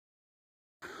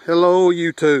Hello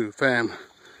YouTube fam.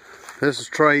 This is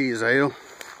Trey Zale,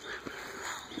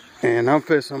 and I'm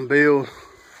fixing to build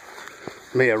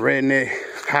me a redneck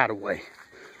hideaway.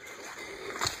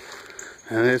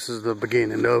 And this is the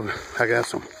beginning of it. I got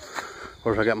some, of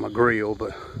course I got my grill,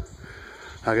 but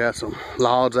I got some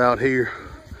logs out here.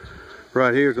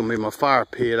 Right here is gonna be my fire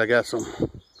pit. I got some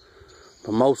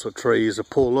mimosa trees to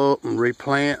pull up and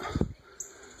replant.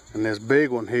 And this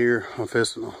big one here, I'm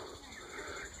fixing to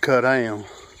cut down.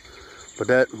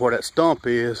 But where that stump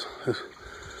is,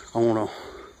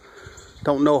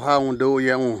 don't know how I'm gonna do it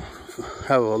yet. I'm gonna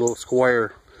have a little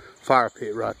square fire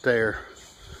pit right there.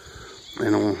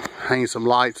 And I'm gonna hang some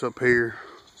lights up here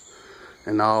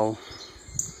and all.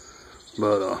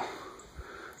 But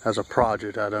as a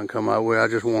project I done come out with, I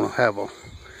just wanna have a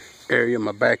area in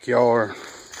my backyard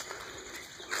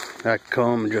I can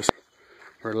come and just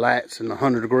relax in the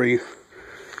 100-degree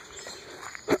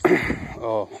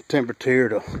temperature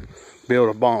to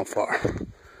build a bonfire.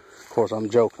 Of course, I'm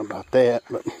joking about that,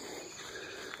 but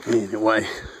anyway,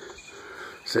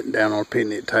 sitting down on a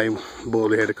picnic table.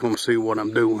 Bully had to come see what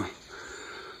I'm doing.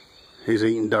 He's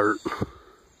eating dirt.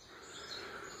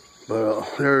 But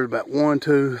there's about 1,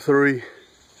 2, 3,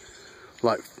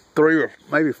 like 3 or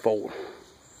maybe 4,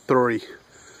 3.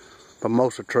 But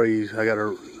most of the trees I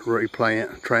gotta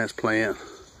replant, transplant,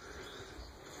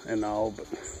 and all. But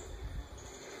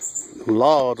the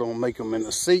logs, I'm gonna make them in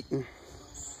the seating.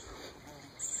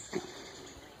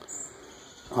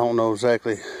 I don't know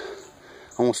exactly.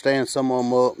 I'm gonna stand some of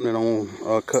them up, and then I'm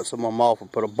gonna cut some of them off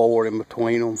and put a board in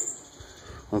between them.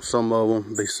 On some of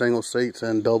them, be single seats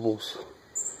and doubles,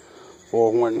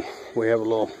 or when we have a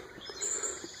little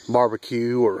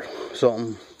barbecue or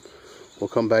something, we'll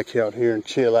come back out here and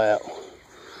chill out.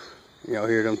 Y'all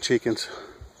hear them chickens?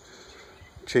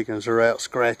 Chickens are out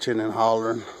scratching and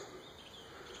hollering.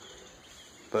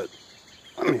 But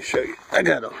let me show you. I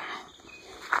got a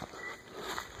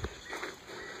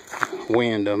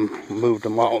wind, moved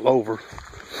them all over.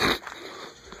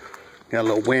 Got a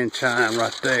little wind chime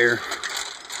right there.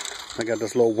 I got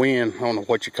this little wind, I don't know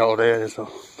what you call that.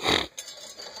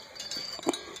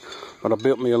 But I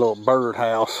built me a little bird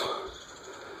house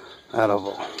out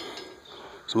of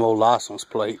some old license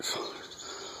plates.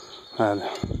 I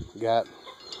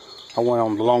went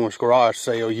on the longest garage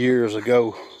sale years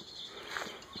ago,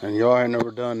 and y'all ain't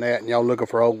never done that, and y'all looking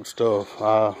for old stuff.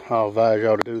 I'll advise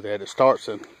y'all to do that. It starts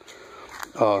in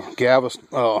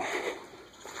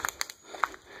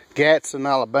Gadsden,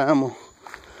 Alabama,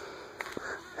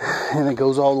 and it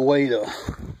goes all the way to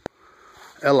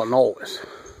Illinois.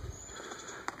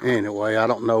 Anyway, I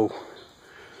don't know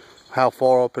how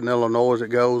far up in Illinois it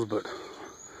goes, but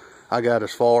I got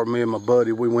as far, me and my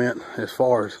buddy, we went as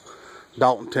far as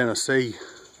Dalton, Tennessee,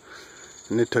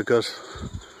 and it took us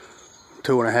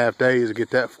 2.5 days to get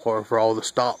that far for all the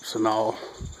stops and all.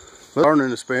 But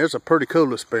learning experience, it's a pretty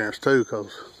cool experience too,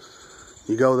 because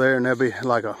you go there and there'll be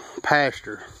like a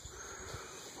pasture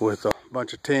with a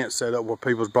bunch of tents set up where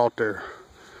people's brought their,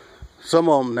 some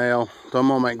of them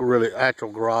ain't really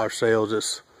actual garage sales,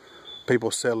 it's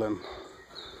people selling,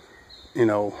 you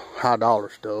know, high dollar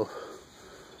stuff.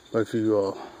 But if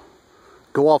you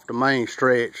go off the main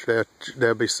stretch,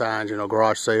 there'll be signs, you know,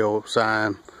 garage sale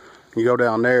sign. You go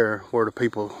down there where the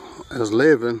people is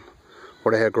living,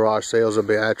 where they have garage sales, there'll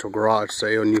be an actual garage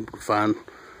sale, and you can find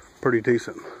pretty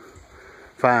decent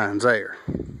finds there.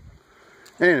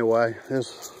 Anyway,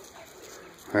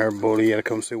 there, Bully, you gotta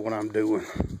come see what I'm doing.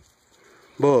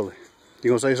 Bully,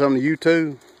 you gonna say something to you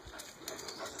too?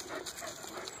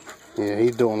 Yeah,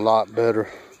 he's doing a lot better.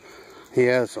 He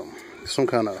has some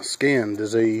kind of skin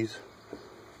disease.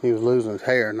 He was losing his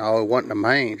hair and all. It wasn't a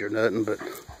mange or nothing, but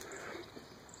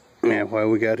anyway,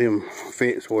 we got him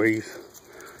fixed where he's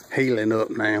healing up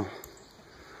now.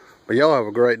 But y'all have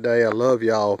a great day. I love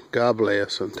y'all. God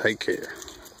bless and take care.